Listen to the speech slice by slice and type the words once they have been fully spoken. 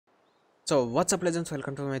So WhatsApp legends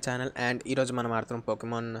welcome to my channel and ఈరోజు మనం ఆడుతున్నాం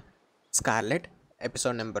Pokemon scarlet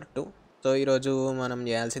episode number 2. So ఈరోజు మనం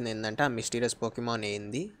చేయాల్సింది ఏంటంటే ఆ మిస్టీరియస్ పోకెమాన్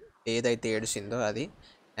ఏదైతే ఏడిసిందో అది,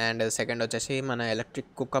 అండ్ సెకండ్ వచ్చేసి మన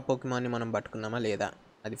ఎలక్ట్రిక్ కుక్క పోకెమాన్ని మనం పట్టుకున్నామా లేదా,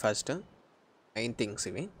 అది ఫస్ట్ మెయిన్ థింగ్స్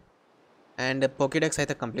ఇవి. అండ్ పోకీడెక్స్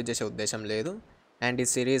అయితే కంప్లీట్ చేసే ఉద్దేశం లేదు. అండ్ ఈ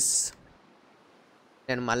సిరీస్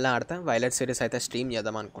నేను మళ్ళీ ఆడతా. వైలెట్ సిరీస్ అయితే స్ట్రీమ్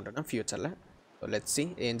చేద్దాం అనుకుంటున్నాను ఫ్యూచర్లో. సో లెట్స్ సీ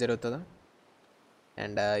ఏం జరుగుతుందో.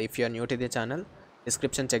 And if you are new to the channel,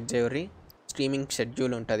 description check చేయర్రి, streaming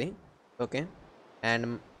schedule ఉంటుంది. Okay, and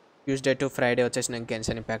Tuesday to Friday వచ్చేసి నేను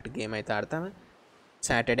గెన్షన్ ఇంపాక్ట్ గేమ్ అయితే ఆడతా.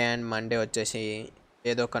 సాటర్డే అండ్ మండే వచ్చేసి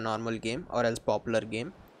ఏదో ఒక normal game or else popular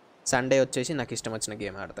game. Sunday వచ్చేసి నాకు ఇష్టం వచ్చిన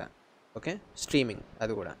గేమ్ ఆడతా. ఓకే, స్ట్రీమింగ్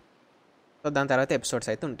అది కూడా. సో దాని తర్వాత ఎపిసోడ్స్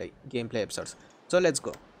అయితే ఉంటాయి, game play episodes. So let's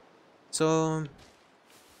go. So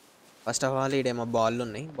first of all ఈడేమో బాళ్ళు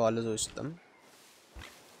ఉన్నాయి, బాల్ చూస్తాం.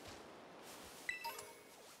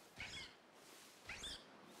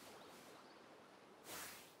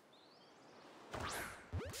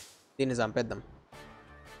 దీన్ని చంపేద్దాం.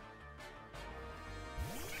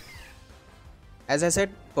 యాజ్ ఐ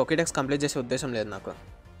సెడ్ పోకీడెక్స్ కంప్లీట్ చేసే ఉద్దేశం లేదు నాకు.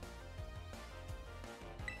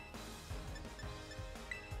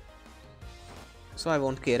 So I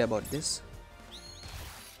won't care about this.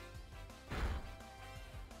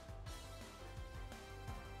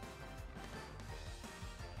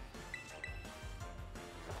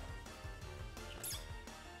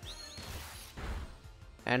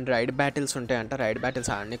 And ride battles ఉంటాయంట. రైడ్ బ్యాటిల్స్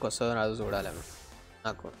ఆడడానికి వస్తుందో రాదు చూడాలేమో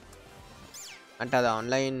నాకు. అంటే అది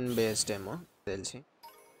ఆన్లైన్ బేస్డ్ ఏమో తెలిసి.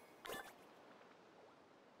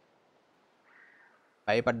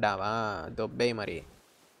 భయపడ్డావా? దొబ్బేయి మరి.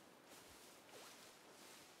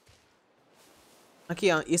 నాకు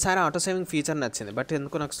ఈసారి ఆటో సేవింగ్ ఫీచర్ నచ్చింది, బట్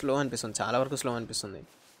ఎందుకు నాకు స్లో అనిపిస్తుంది, చాలా వరకు స్లో అనిపిస్తుంది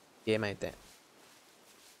గేమ్ అయితే.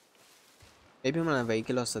 మేబీ మన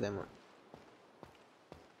వెహికల్ వస్తుందేమో.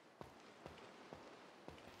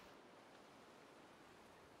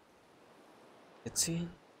 తెచ్చి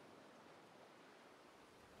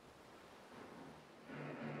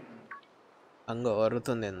అంగో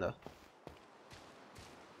వరుతుంది ఏందో.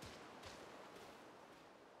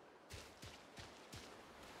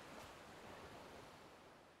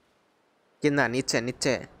 కింద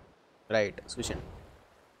నిచ్చే రైట్ చూసాను.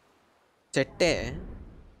 చెట్టే.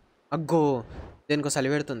 అగ్గో, దేనికో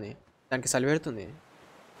చలి పెడుతుంది, దానికి చలి పెడుతుంది.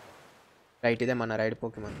 రైట్, ఇదే మన రైడ్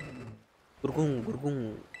పోకెమాన్. గురుగుం.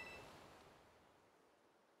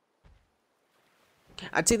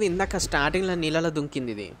 వచ్చేది ఇందాక స్టార్టింగ్లో నీళ్ళలో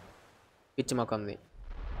దుంకింది, ఇది పిచ్చి మొకంది.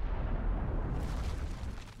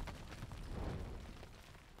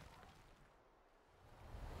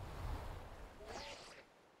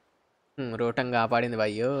 రోటం కాపాడింది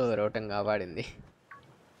భయ్యో, రోటం కాపాడింది.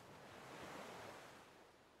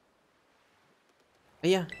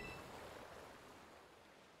 అయ్యా,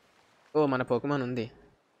 ఓ మన పోకెమాన్ ఉంది.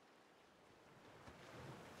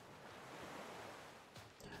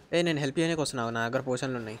 నేను హెల్ప్ చేయడానికి వస్తున్నావు, నా దగ్గర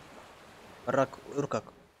పోషన్లు ఉన్నాయి.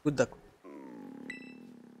 ఉరకకు గుద్దకు.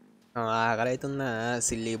 ఆకలైతుందా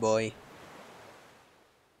silly bye.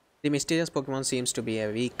 The mysterious Pokemon seems to be a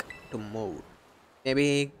week to move. Maybe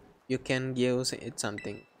you can give it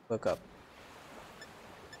something. Workup.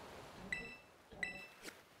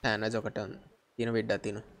 Sandwich ఒకటే ఉంది, తిను బిడ్డ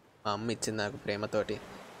తిను. మా అమ్మ ఇచ్చింది నాకు ప్రేమతోటి,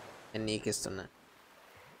 నేను నీకు ఇస్తున్నా.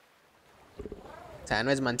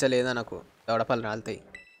 శాండ్విచ్ మంచిగా లేదా, నాకు దవడపాలు రాలుతాయి.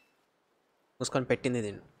 మూసుకొని పెట్టింది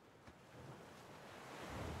దీన్ని.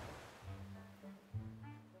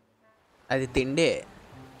 అది తిండే.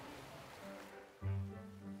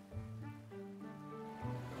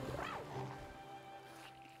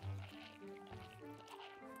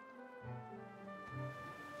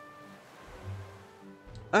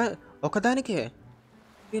 ఒకదానికే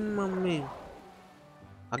తిన్ మమ్మీ.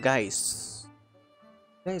 గాయస్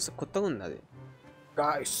కొత్తగా ఉంది అది.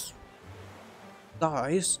 గాయస్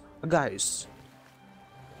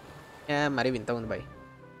మరి వింత ఉంది బాయ్.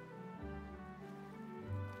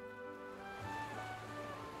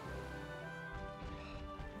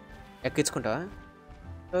 ఎక్కించుకుంటావా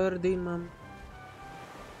దీని మమ్?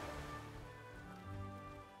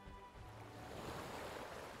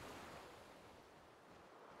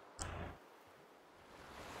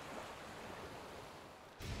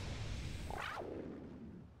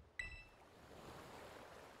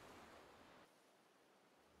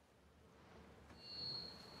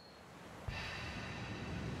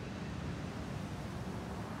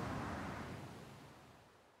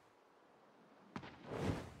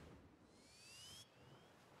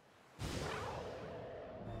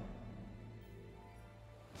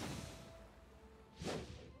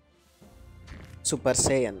 సూపర్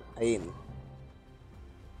సేయన్ అయింది.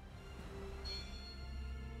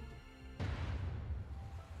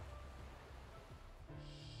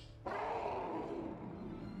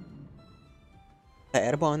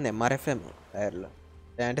 టైర్ బాగుంది, ఎంఆర్ఎఫ్ఎం టైర్లో.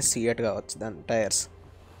 లేదంటే సిఎట్ కావచ్చు దాని టైర్స్.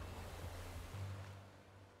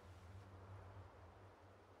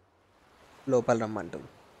 లోపల రమ్మంటుంది.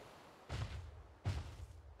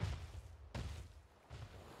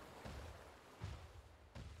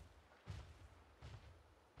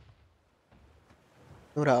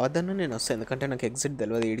 నువ్వు రావద్దన్నా నేను వస్తాను, ఎందుకంటే నాకు ఎగ్జిట్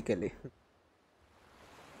తెలియదు ఈడికెళ్ళి.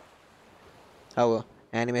 అవో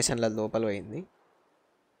యానిమేషన్ల లోపల పోయింది.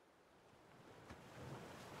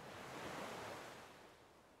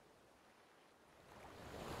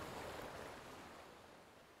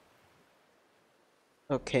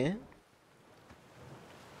 ఓకే.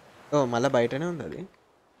 ఓ మళ్ళీ బయటనే ఉంది అది.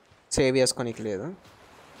 సేవ్ చేసుకోనికి లేదు,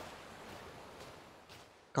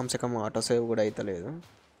 కమ్సే కమ్ ఆటో సేవ్ కూడా అయితే లేదు.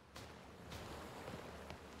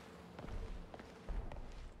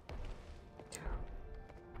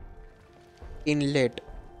 Inlet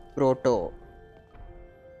గ్రోతో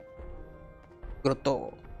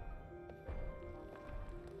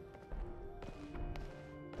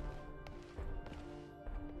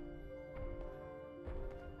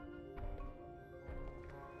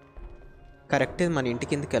correct. ఇది మన ఇంటి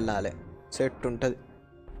కిందకి వెళ్ళాలి, సెట్ ఉంటుంది.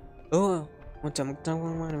 ఓ చమక్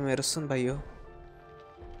చమక్ మెరుస్తుంది భయ్యో.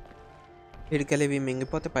 ఇడికెళ్ళి ఇవి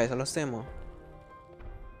మింగిపోతే పైసలు వస్తాయేమో.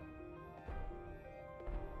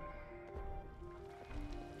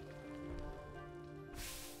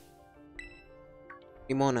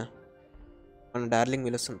 ఇమోనా మన డార్లింగ్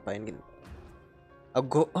పిలుస్తుంది పైన కింద.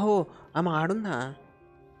 అగ్గో ఓ ఆమె ఆడుందా.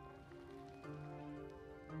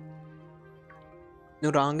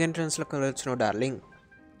 నువ్వు రాంగ్ ఎంట్రన్స్లోకి వచ్చినావు darling.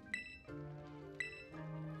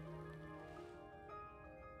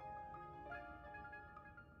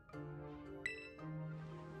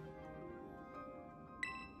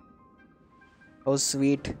 How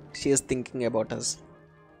sweet she is thinking about us.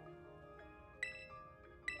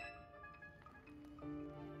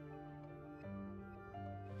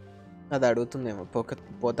 అది అడుగుతుందేమో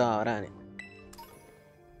పోతావరా అని.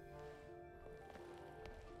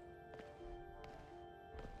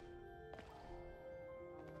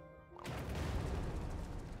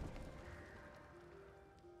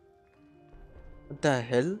 What the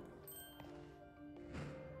hell?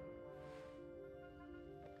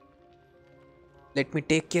 Let me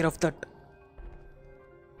take care of that.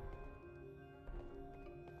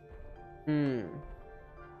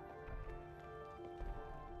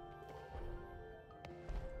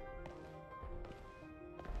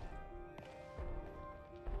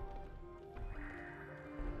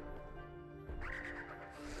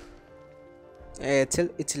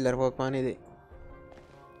 ఈ చిల్లర పోకమాన్ ఇది.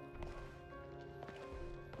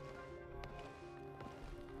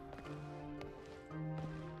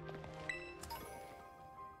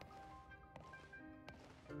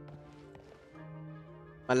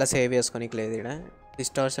 మళ్ళీ సేవ్ చేసుకోనికి లేదు ఇక్కడ.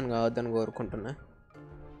 డిస్టార్షన్ కావద్దని కోరుకుంటున్నా.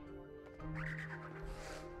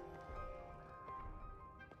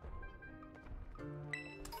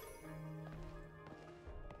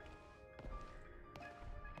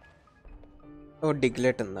 ఓ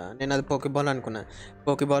డిగ్లెట్ ఉందా? నేను అది పోకీబాల్ అనుకున్నా.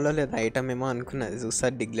 పోకీబాల్లో లేదు ఐటమ్ ఏమో అనుకున్నది, చూస్తా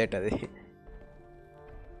డిగ్లెట్ అది.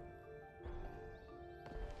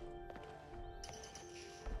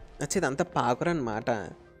 వచ్చేది అంతా పాకురనమాట.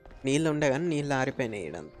 నీళ్ళు ఉండే కానీ నీళ్ళు ఆరిపోయినాయి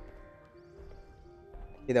ఇడంతా.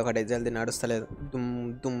 ఇది ఒకటి జల్దీ నడుస్తలేదు, దుమ్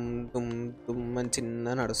దుమ్ దుమ్ దుమ్ అని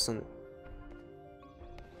చిన్న నడుస్తుంది.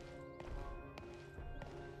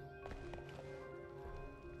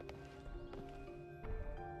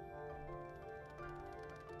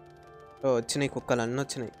 ఓ వచ్చినాయి కుక్కలు, అన్నీ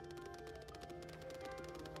వచ్చినాయి.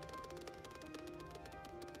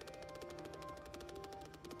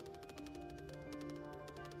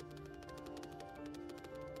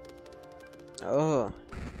 ఓ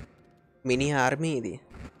మినీ ఆర్మీ ఇది.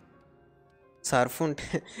 సర్ఫ్ ఉంటే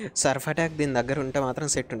సర్ఫ్ అటాక్ దీని దగ్గర ఉంటే మాత్రం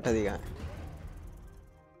సెట్ ఉంటుంది ఇక.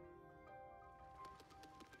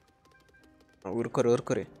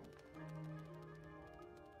 ఊరుకోరి.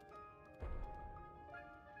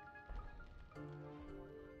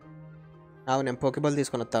 అవు నేను పోకీబాల్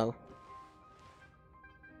తీసుకొని వస్తావు.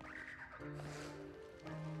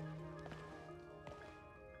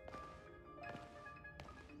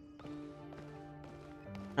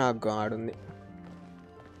 ఆడుంది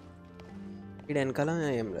ఇక్కడ వెనకాల,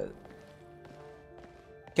 ఏం లేదు.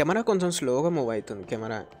 కెమెరా కొంచెం స్లోగా మూవ్ అవుతుంది.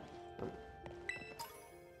 Camera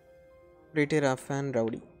pretty rough and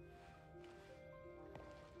rowdy.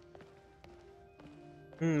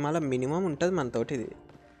 మళ్ళీ మినిమం ఉంటుంది మనతోటి. ఇది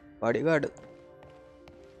బాడీగార్డ్.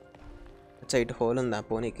 ఇటు హోల్ ఉందా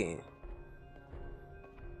పోనీకి?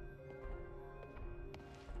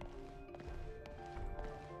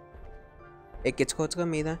 ఎక్కించుకోవచ్చుగా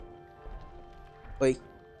మీద. ఓయ్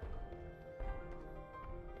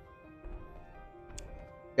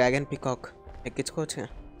డ్రాగన్ పికాక్ ఎక్కించుకోవచ్చు.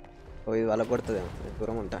 ఓ ఇది వాళ్ళ కొడుతుంది,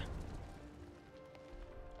 దూరం ఉంటా.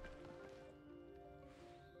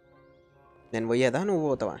 నేను పోయేదా, నువ్వు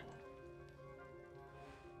పోతావా?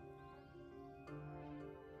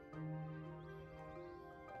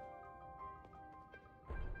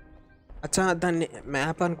 అచ్చా దాన్ని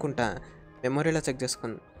మ్యాప్ అనుకుంటా, మెమొరీలో చెక్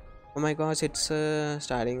చేసుకుంది. Oh my gosh it's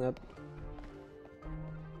starting up.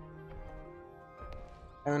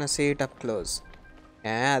 ఏమైనా సీట్ అప్ క్లోజ్.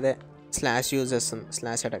 అదే స్లాష్ యూజ్ చేస్తుంది,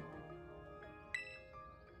 స్లాష్ అటాక్.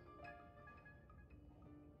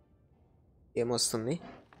 ఏమొస్తుంది?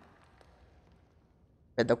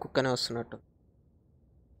 పెద్ద కుక్కనే వస్తున్నట్టు.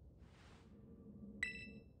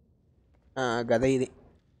 గద ఇది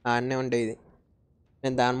ఆడనే ఉండే ఇది.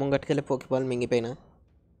 నేను దాని ముంగట్టుకెళ్ళి పోకీబాల్ మింగిపోయినా.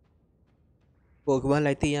 పోకీబాల్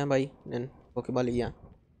అయితే ఇయ్యా బాయ్, నేను పోకీబాల్ ఇయ్యా,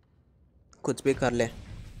 కుచ్ భీ కర్లే.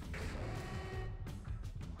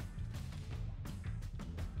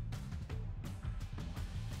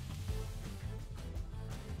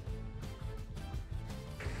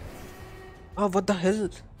 వాట్ ద హెల్,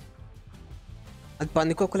 అది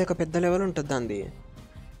పందికొక్క లేక పెద్ద లెవెల్ ఉంటుంది దాన్ని.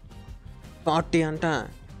 40 అంట.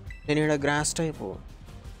 నేను ఇక్కడ గ్రాస్ టైపు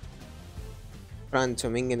ఫ్రాంచ్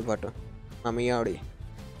మింగింది పాటు మా మియాడి.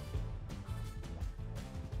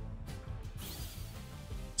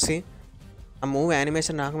 సి ఆ మూవీ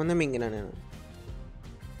యానిమేషన్ రాకముందే మింగినా నేను.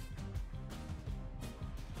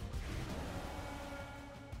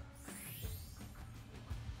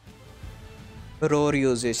 రోర్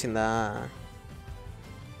యూజ్ చేసిందా?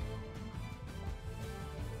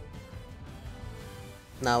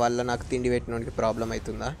 నా వల్ల నాకు తిండి పెట్టినోడికి ప్రాబ్లం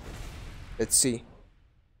అవుతుందా? Let's see.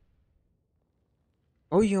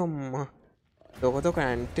 ఓయ్యో అమ్మ, తోకతోక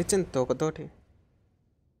అంటించింది తోకతోటి.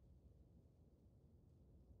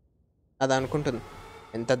 అది అనుకుంటుంది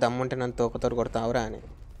ఎంత దమ్ముంటే నన్ను తోకతోటి కొడతావురా అని.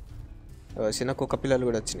 చిన్న కుక్క పిల్లలు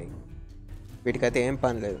కూడా వచ్చినాయి, వీటికైతే ఏం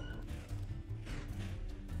పని లేదు.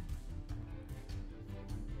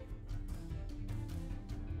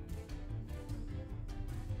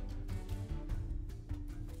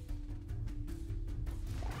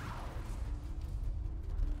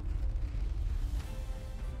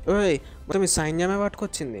 ఓయ్ మొత్తం ఈ సైన్యమే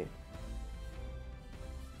పట్టుకొచ్చింది.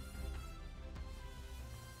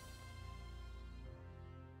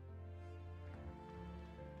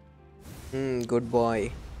 Good bye.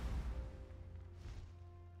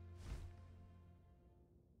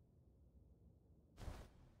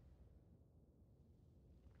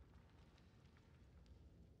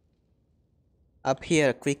 Up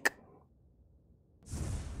here quick.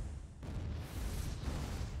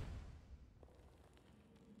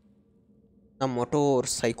 నా మోటార్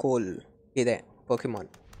సైకిల్ ఇదే పోకీమాన్.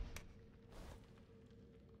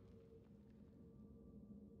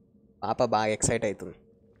 పాప బాగా ఎక్సైట్ అవుతుంది.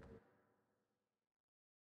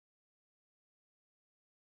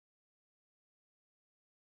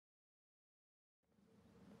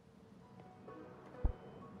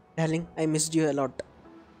 Darling I missed you a lot.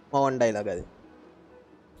 మా వన్ డైలాగ్ అది.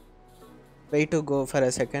 Why to go for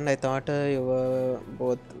a second I thought you were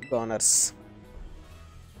both గోనర్స్.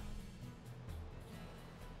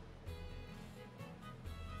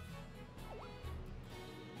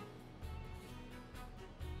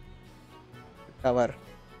 Cover.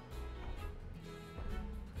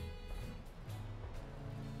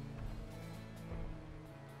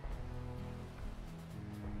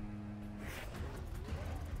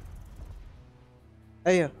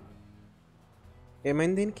 అయ్యో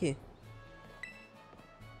ఏమైంది దీనికి?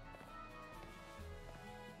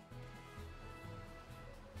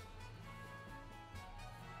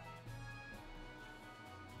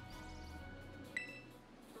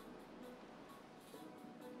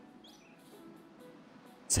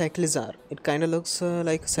 Cyclizar. It kind of looks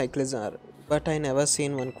like Cyclizar, but I never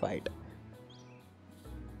seen one quite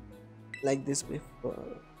like this before.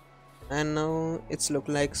 And now it's look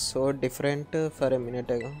like so different for a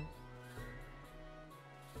minute ago.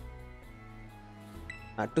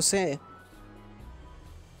 Hard to say.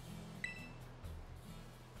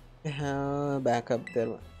 I have backup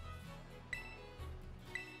there.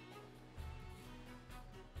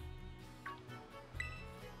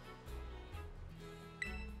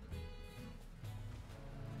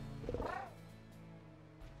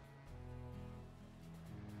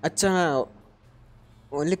 అచ్చా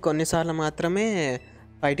only కొన్నిసార్లు మాత్రమే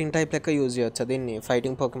fighting type లెక్క use చేయొచ్చు దీన్ని,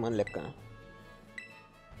 fighting Pokemon లెక్క.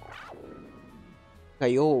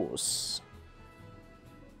 KaiOS.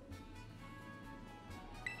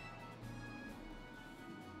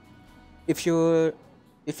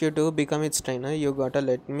 If you do become its trainer, you gotta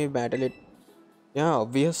let me battle it Yeah,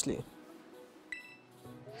 obviously.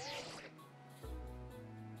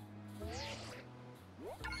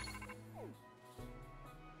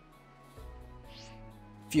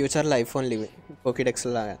 Future life only పోకీడెక్స్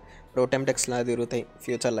లాగా ప్రోటెంటెక్స్ లాగా తిరుగుతాయి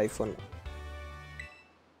future life only.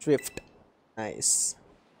 Swift nice.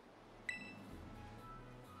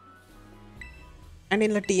 And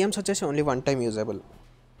ఇలా టీఎమ్స్ వచ్చేసి only one time usable.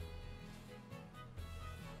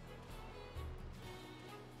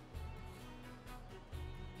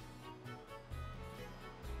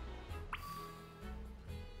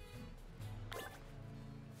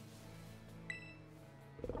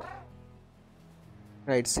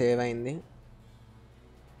 Right, save అయింది.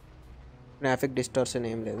 Graphic distortion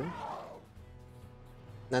ఏం లేదు.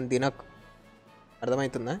 నన్ను తినకు,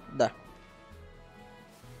 అర్థమవుతుందా? దా.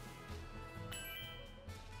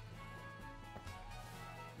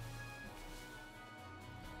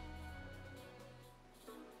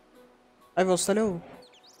 అవి వస్తలేవు.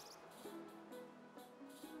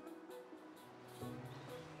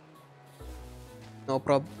 నో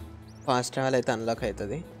ప్రాబ్లం, ఫాస్ట్ ట్రావెల్ అయితే అన్లాక్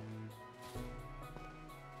అవుతుంది.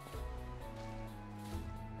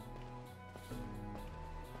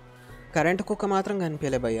 కరెంట్ కుక్క మాత్రం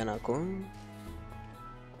కనిపించలే భయ్యా నాకు.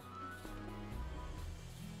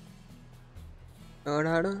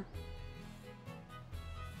 ఎవడాడు?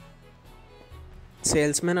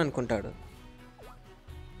 సేల్స్ మ్యాన్ అనుకుంటాడు.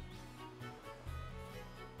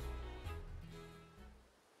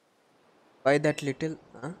 Why that little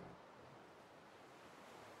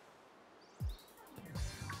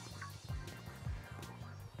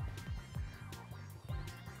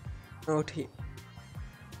note he.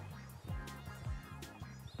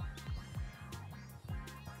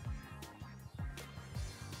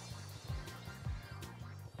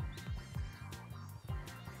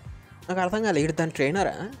 నాకు అర్థం కాలేదు, ఇటు దాని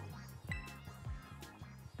ట్రైనరా?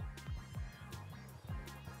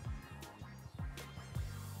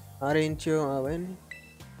 ఆరెంజ్ అవన్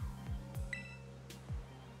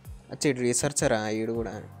అచ్చి రీసెర్చరా ఈడు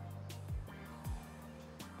కూడా?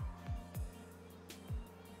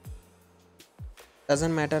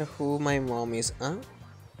 Doesn't matter who my mom is.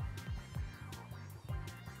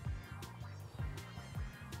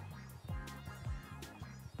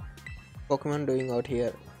 Pokemon doing out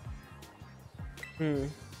here?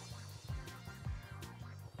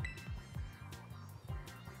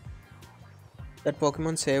 That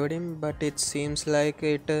Pokemon saved him, but it seems like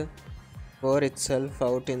it wore itself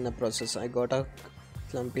out in the process. I got a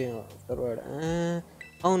clumpy afterward.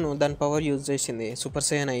 అవును, దాని power use చేసింది, super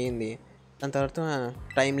Saiyan అయ్యింది. దాని తర్వాత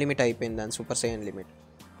time limit అయిపోయింది దాని super Saiyan limit.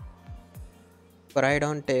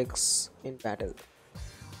 Pavilion takes in battle.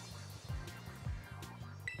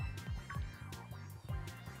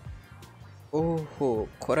 Oh,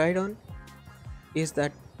 Coridon? Is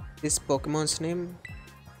that this Pokemon's name?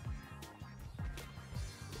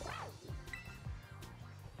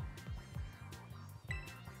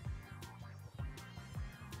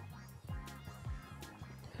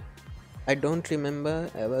 I don't remember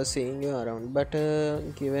ever seeing you around, but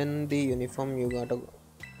given the uniform you got a...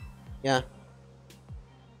 Yeah.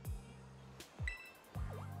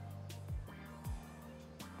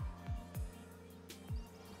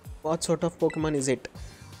 What sort of Pokemon is it?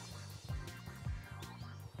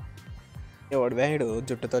 ఎవడు వేయడు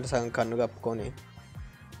జుట్టుతో సగం కన్ను కప్పుకొని.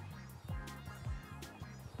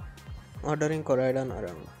 Ordering Coridon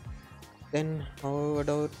around. Then how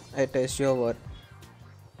about I test your word?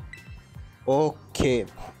 Okay,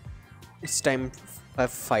 it's time for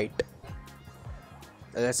a fight.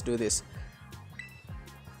 Let's do this.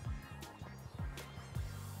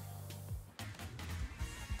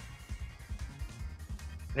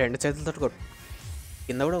 రెండు చేతులతో కొట్టు,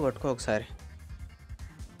 కింద కూడా కొట్టుకో ఒకసారి,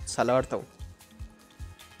 సలవాడతావు.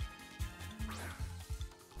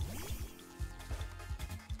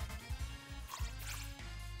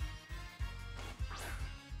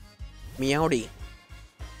 మియావుడి.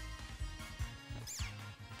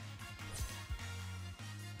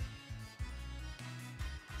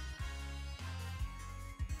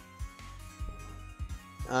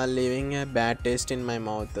 Leaving a bad taste in my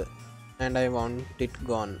mouth and I want it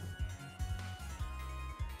gone.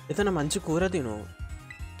 ఏదైనా మంచి కూర తిను,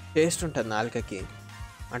 టేస్ట్ ఉంటుంది నాలుకకి.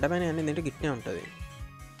 అడ్డమైన అన్ని తింటే గిట్నే ఉంటుంది.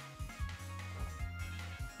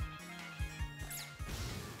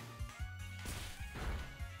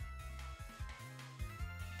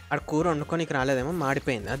 ఆడ కూర వండుకోనికి రాలేదేమో,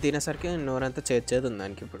 మాడిపోయింది. అది తినేసరికి నోరంతా చేర్చేది ఉంది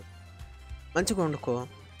దానికి. ఇప్పుడు మంచిగా వండుకో,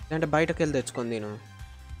 లేదంటే బయటకు వెళ్ళి తెచ్చుకొని తిను.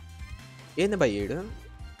 ఏంది భయ్యేడు?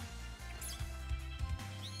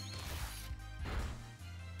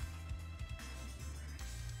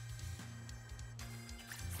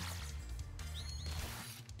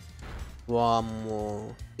 వామ్మో,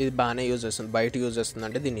 ఇది బాగానే యూజ్ చేస్తుంది. బయట యూజ్ చేస్తుంది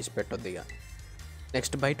అంటే దీన్ని ఇచ్చి పెట్టొద్దు ఇక.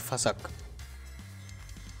 Next byte ఫసక్.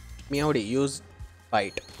 మియావుడి use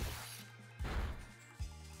byte.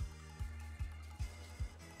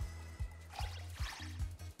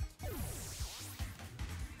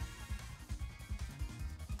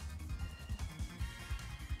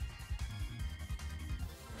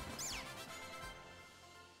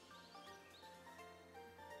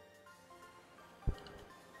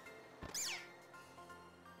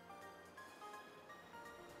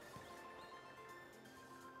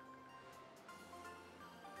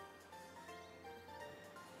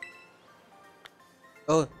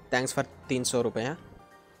 Oh thanks for 300 రూపాయా.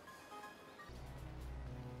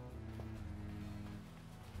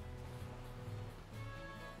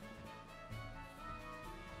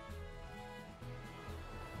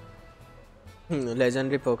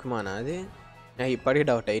 Legendary Pokemon అది? ఇప్పటికీ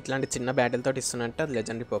డౌట్. ఇట్లాంటి చిన్న బ్యాటిల్ తోటి ఇస్తున్నట్టు అది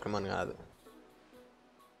లెజెండరీ పోకెమాన్ కాదు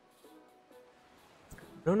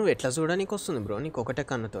బ్రో. నువ్వు ఎట్లా చూడడానికి వస్తుంది బ్రో నీకు ఒకటే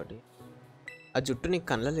కన్నుతోటి? ఆ జుట్టు నీకు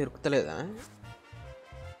కళ్ళలో ఇరుకుతలేదా?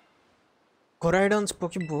 కొరైడాన్స్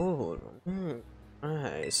పోకీబోల్.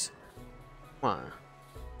 Nice.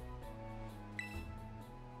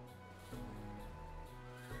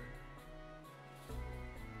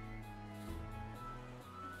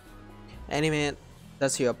 Anyway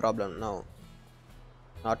that's your problem now,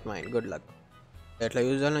 not mine. Good luck. ఎట్లా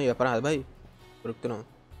యూజ్ చేయాలో చెప్పరా అది bye, దొరుకుతున్నావు.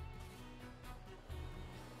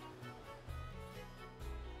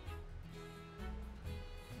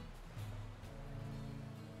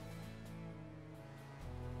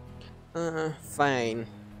 Fine,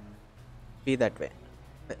 be that way.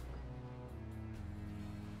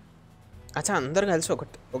 అచ్చా, అందరు కలిసి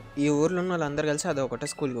ఒకటి, ఈ ఊర్లో ఉన్న వాళ్ళు అందరు కలిసి అది ఒకటే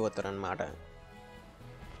స్కూల్కి పోతారు అన్నమాట.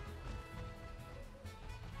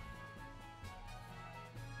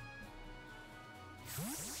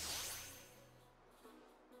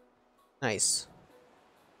 నైస్.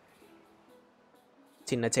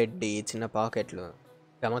 చిన్న చెడ్డీ, చిన్న పాకెట్లు,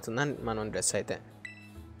 గమ్మతుందా మనం డ్రెస్ అయితే.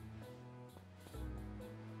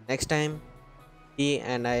 Next time he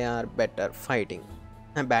and I are better fighting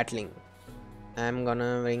and battling. I'm gonna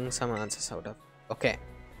bring some answers out of. Okay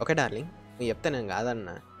darling, నువ్వు చెప్తే నేను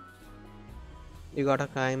కాదన్నా. You gotta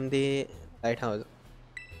climb the lighthouse.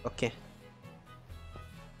 Okay,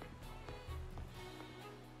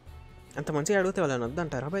 అంత మంచిగా అడిగితే వాళ్ళని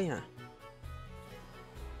వద్దంటారా భయ్యా?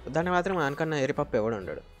 వద్దంటే మాత్రం ఆనకన్నా ఎరిపప్పు ఎవడు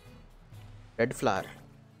ఉండడు. Red flower.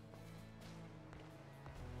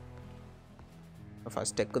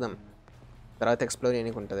 ఫస్ట్ ఎక్కుదాం, తర్వాత ఎక్స్ప్లోర్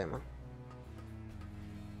చేయడానికి ఉంటుందేమో.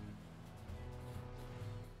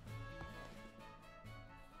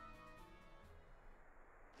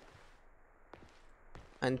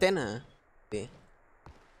 అంతేనా? ఇది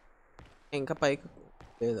ఇంకా పైకి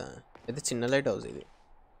లేదా? అయితే చిన్న లైట్ హౌస్ ఇది.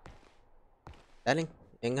 డార్లింగ్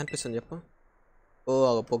ఏం కనిపిస్తుంది చెప్పు. ఓ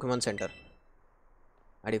పోకెమాన్ సెంటర్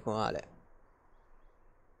అడిగిపోవాలి.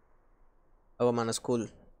 ఓ మన school.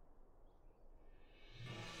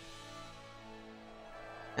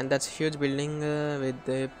 And that's a huge building with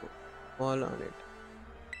a wall on it.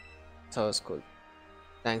 It's our school.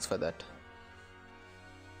 Thanks for that.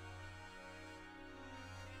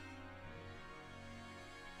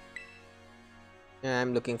 Yeah,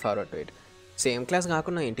 I'm looking forward to it. Same class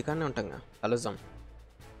కాకుండా ఇంటికాడనే ఉంటాంగా, కలుద్దాం.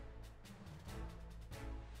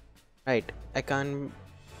 Right, I can't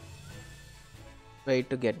wait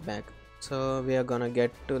to get back. So we are gonna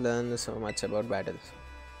get to learn so much about battles.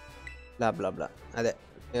 Blah blah blah. అదే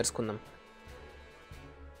నేర్చుకుందాం.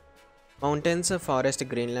 Mountains, forest,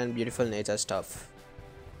 Greenland, beautiful nature stuff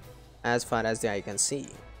as far as the I can see.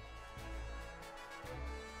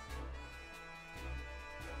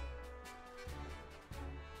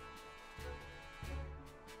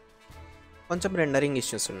 కొంచెం rendering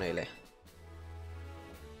issues ఉన్నాయిలే.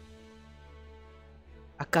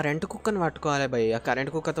 ఆ current కుక్కను పట్టుకోవాలి భయ్. ఆ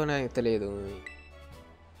current కుక్కతోనే తెలియదు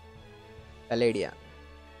idea.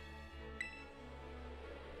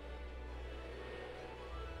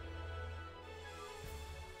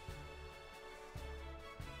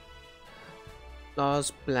 Loss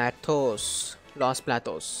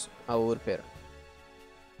ప్లాథోస్ ఆ ఊరి పేరు.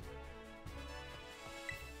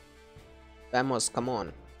 వామోస్, కమ్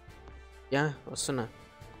ఆన్. యా వస్తున్నా.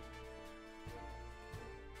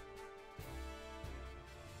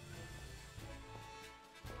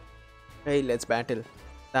 Let's battle.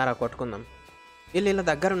 దారా కొట్టుకుందాం. వీళ్ళ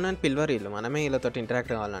దగ్గర ఉన్న పిల్వర్, వీళ్ళు మనమే వీళ్ళతో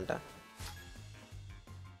ఇంటరాక్ట్ కావాలంట.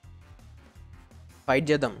 ఫైట్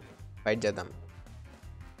చేద్దాం.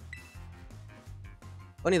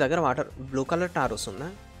 ఓ నీ దగ్గర వాటర్ బ్లూ కలర్ టార్ వస్తుందా?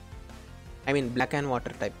 I mean black and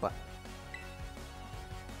water type.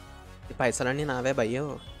 ఈ పైసలన్నీ నావే భయ్యో.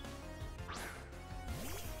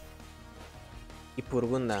 ఈ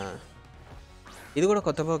పురుగుందా? ఇది కూడా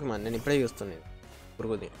కొత్త పోకేమాన్, నేను ఇప్పుడే చూస్తున్నాను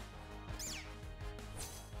పురుగుది.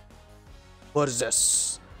 Versus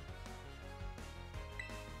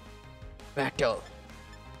battle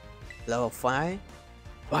level 5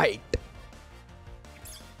 fight.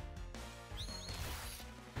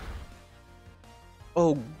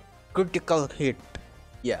 Oh, critical hit.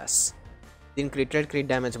 Yes, దీని crit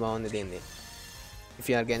damage బాగుంది దీనిది. If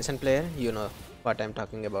you are Genshin player, you know what I'm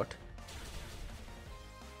talking about.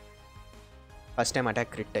 First time attack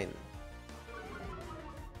crit అయింది.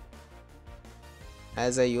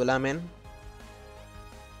 As a Eula man,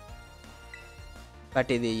 but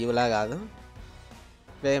ఇది Eula కాదు,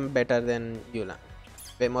 way better than Eula,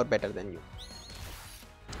 way more better than you.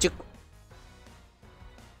 Chick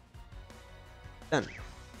done.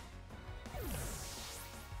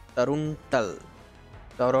 Torontal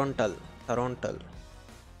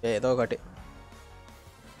ఏదో ఒకటి.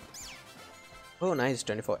 ఓ nice,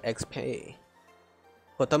 24 XP.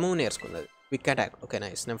 కొత్త move నేర్చుకున్నది, quick attack. Okay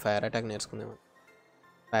nice, నేను fire attack నేర్చుకున్నాను,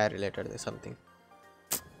 fire related something.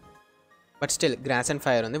 But still gross and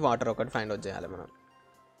fire ఉంది, water ఒకటి find out చేయాలి మనం.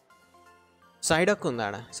 సైడ్ అక్ ఉందా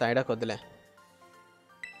ఆడ? సైడ్ అక్ వద్దులే,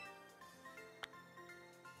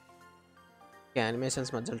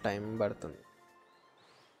 యానిమేషన్స్ మధ్యలో టైం పడుతుంది,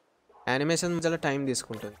 యానిమేషన్ మధ్యలో టైం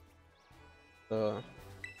తీసుకుంటుంది. So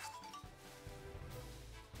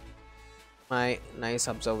my nice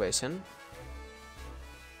observation.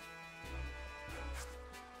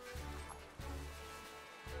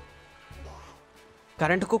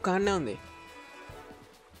 కరెంటుకు కాడనే ఉంది.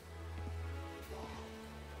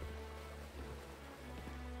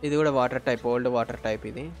 ఇది కూడా water type, old water type.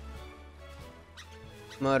 ఇది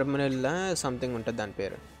మర్మనిల్లా సంథింగ్ ఉంటుంది దాని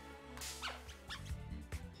పేరు.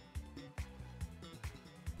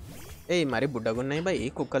 ఏయ్ మరి బుడ్డగా ఉన్నాయి బాయ్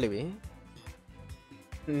కుక్కలు ఇవి,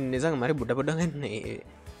 నిజంగా మరి బుడ్డగా ఉన్నాయి.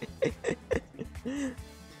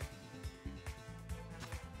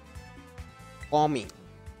 కామీ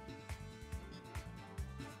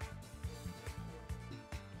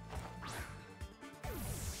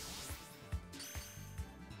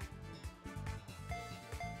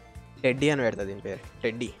టెడ్డీ అని పెడతా దీని పేరు,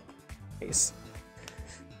 teddy. Yes,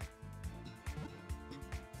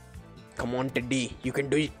 come on teddy, you can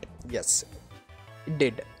do it. Yes, it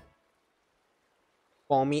did.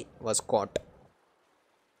 పామీ was cot.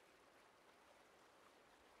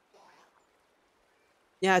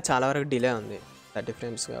 Yeah చాలా వరకు డిలే ఉంది, 30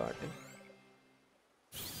 frames కాబట్టి.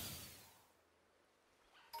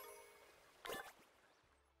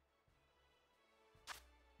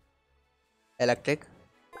 Electric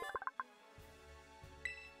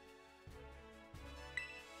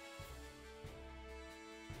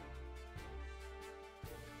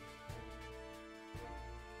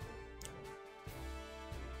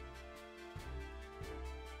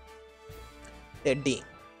Eddie,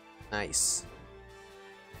 nice.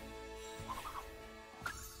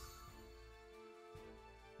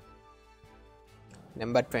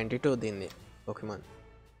 Number 22 దీన్ని Pokemon.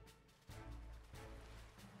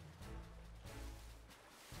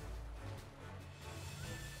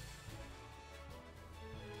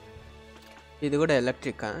 ఇది కూడా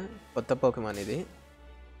ఎలక్ట్రిక్, కొత్త Pokemon ఇది.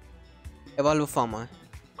 ఎవాల్వ్ ఫామా,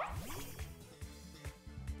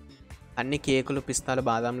 అన్ని కేకులు, పిస్తాలు,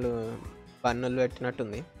 బాదాంలు, పన్నులు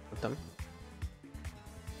పెట్టినట్టుంది మొత్తం.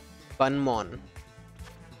 పన్మాన్,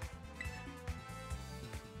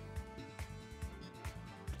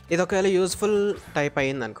 ఇది ఒకవేళ యూజ్ఫుల్ టైప్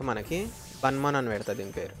అయ్యింది అనుకో మనకి, పన్మాన్ అని పెడతా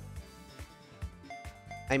దీని పేరు.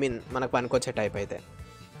 ఐ మీన్ మనకు పనికొచ్చే టైప్ అయితే.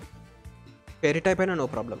 పేరు టైప్ అయినా నో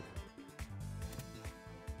ప్రాబ్లం.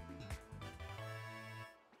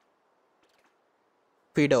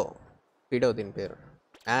 ఫిడో దీని పేరు.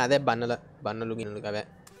 అదే బన్నులు గిన్నెలు అవే.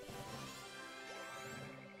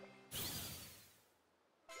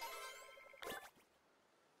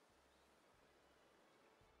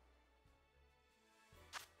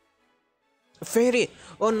 Fairy,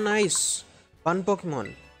 oh nice, one Pokemon,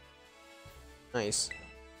 nice,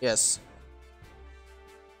 yes.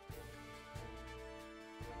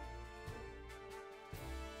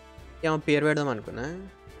 ఏమో పేరు పెడదాం అనుకున్నా,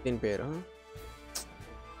 దీని పేరు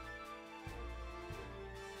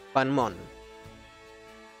పన్మాన్.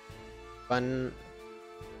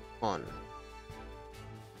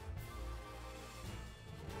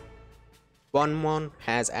 Pokemon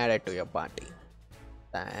has added to your party.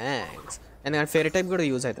 Thanks. ఎందుకంటే ఫెరీ టైప్ కూడా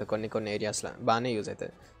యూజ్ అవుతుంది కొన్ని ఏరియాస్లో, బాగానే యూజ్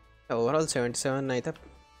అవుతుంది. ఓవరాల్ 77 అయితే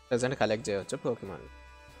ప్రజెంట్ కలెక్ట్ చేయవచ్చు పోకెమాన్.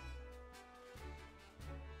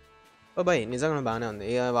 ఓ బాయ్ నిజంగా బాగానే ఉంది.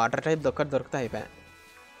 ఇక వాటర్ టైప్ ఒక్కటి దొరికితే అయిపోయా,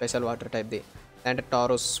 స్పెషల్ వాటర్ టైప్ది. అంటే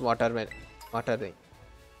Taurus వాటర్ది.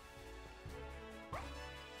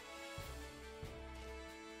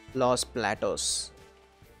 Loss ప్లాటోస్.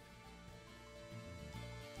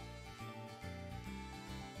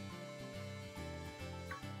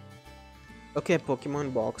 Okay, Pokemon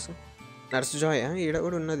box. Nurse Joy ఈడ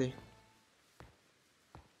కూడా ఉన్నది.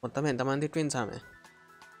 మొత్తం ఎంతమంది ట్విన్స్ ఆమె?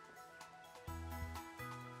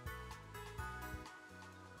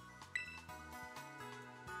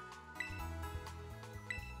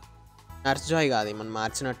 నర్స్ జాయ్ కాదు, మనం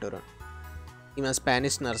మార్చినట్టు. ఈమె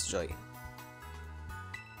Spanish nurse Joy.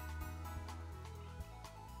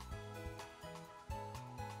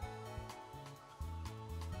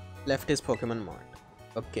 Left is Pokemon mart.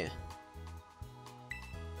 Okay,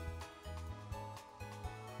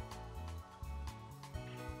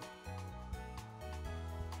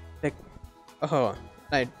 oh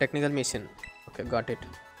right, technical mission. Okay, got it.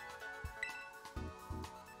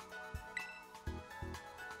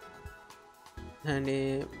 And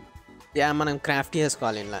yeah, మనం క్రాఫ్ట్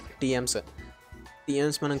చేసుకోవాలి ఇలా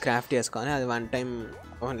టీఎమ్స్ మనం క్రాఫ్ట్ చేసుకోవాలి. అది 1 టైం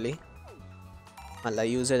ఓన్లీ. మళ్ళీ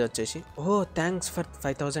యూజేజ్ వచ్చేసి thanks for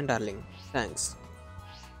 5000 darling, thanks.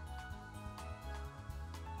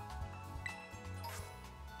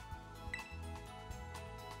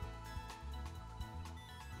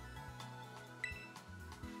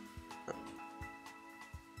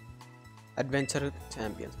 Adventure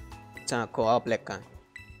champions co-op లెక్క.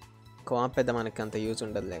 కోఆప్ పెద్ద మనకి అంత యూజ్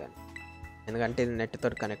ఉండదులే కానీ, ఎందుకంటే ఇది నెట్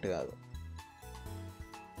తోటి కనెక్ట్ కాదు.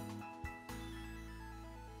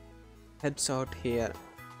 Helps out here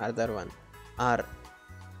other one.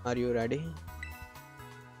 Are you ready?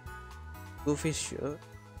 Goofy sure,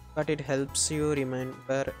 but it helps you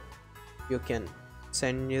remember you can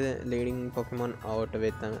send you the leading Pokemon out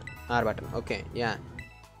with the R button. Okay, yeah.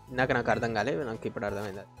 నాకు అర్థం కాలేదు, నాకు ఇప్పుడు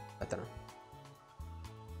అర్థమైంది అతను.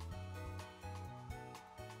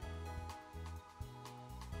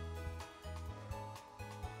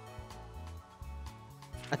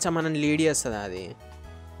 అచ్చా, మనం లీడ్ చేస్తుంది అది.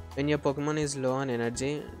 when your Pokemon is low on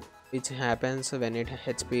energy, which happens when its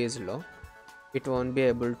HP is low, it won't be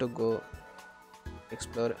able to go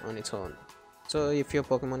explore on its own. So if your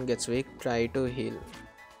Pokemon gets weak, try to heal.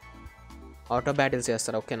 Auto battles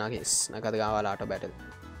చేస్తారు. Okay, నాకు అది కావాలి. Auto battle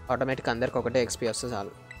automatic అందరికి ఒకటే XP వస్తే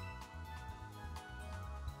చాలు.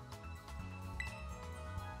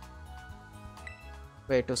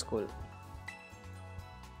 Way to school.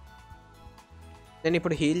 నేను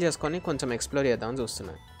ఇప్పుడు హీల్ చేసుకొని కొంచెం ఎక్స్ప్లోర్ చేద్దామని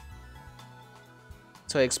చూస్తున్నాను.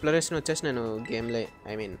 సో ఎక్స్ప్లోరేషన్ వచ్చేసి నేను గేమ్లో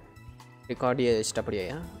రికార్డ్ చేసేటప్పుడు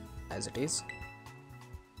చేయ యాజ్ ఇట్ ఈస్.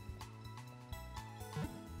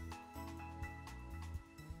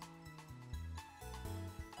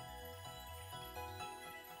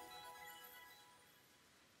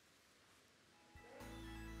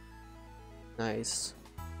 నైస్.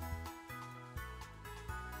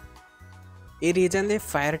 ఈ రీజన్ది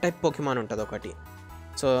ఫైర్ టైప్ పోకీమాన్ ఉంటుంది ఒకటి.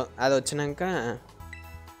 సో అది వచ్చినాక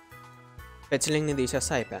పెచ్లింగ్ని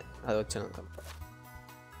తీసేస్తే అయిపోయాయి. అది వచ్చినాక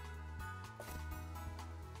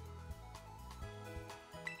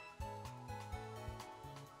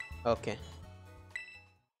ఓకే.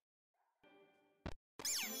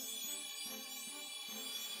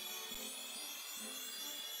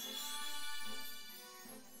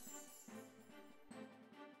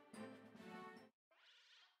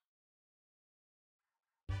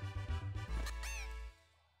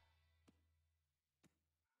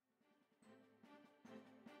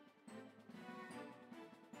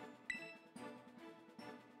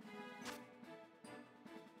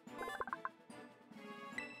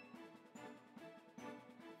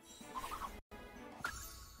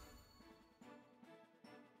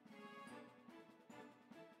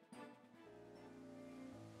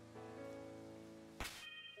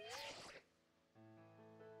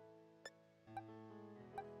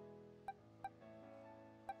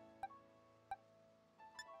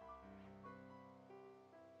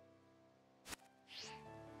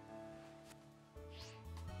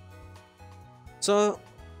 సో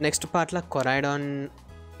నెక్స్ట్ పార్ట్లో కొరాయిడాన్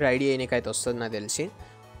రైడ్ చేయనీకైతే వస్తుంది నాకు తెలిసి.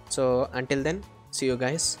 So until then see you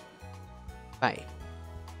guys, bye.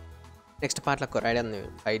 Next పార్ట్లో కొరాయిడాన్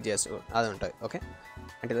ఫైట్ చేస్తూ అది ఉంటుంది. Okay,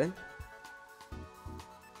 until then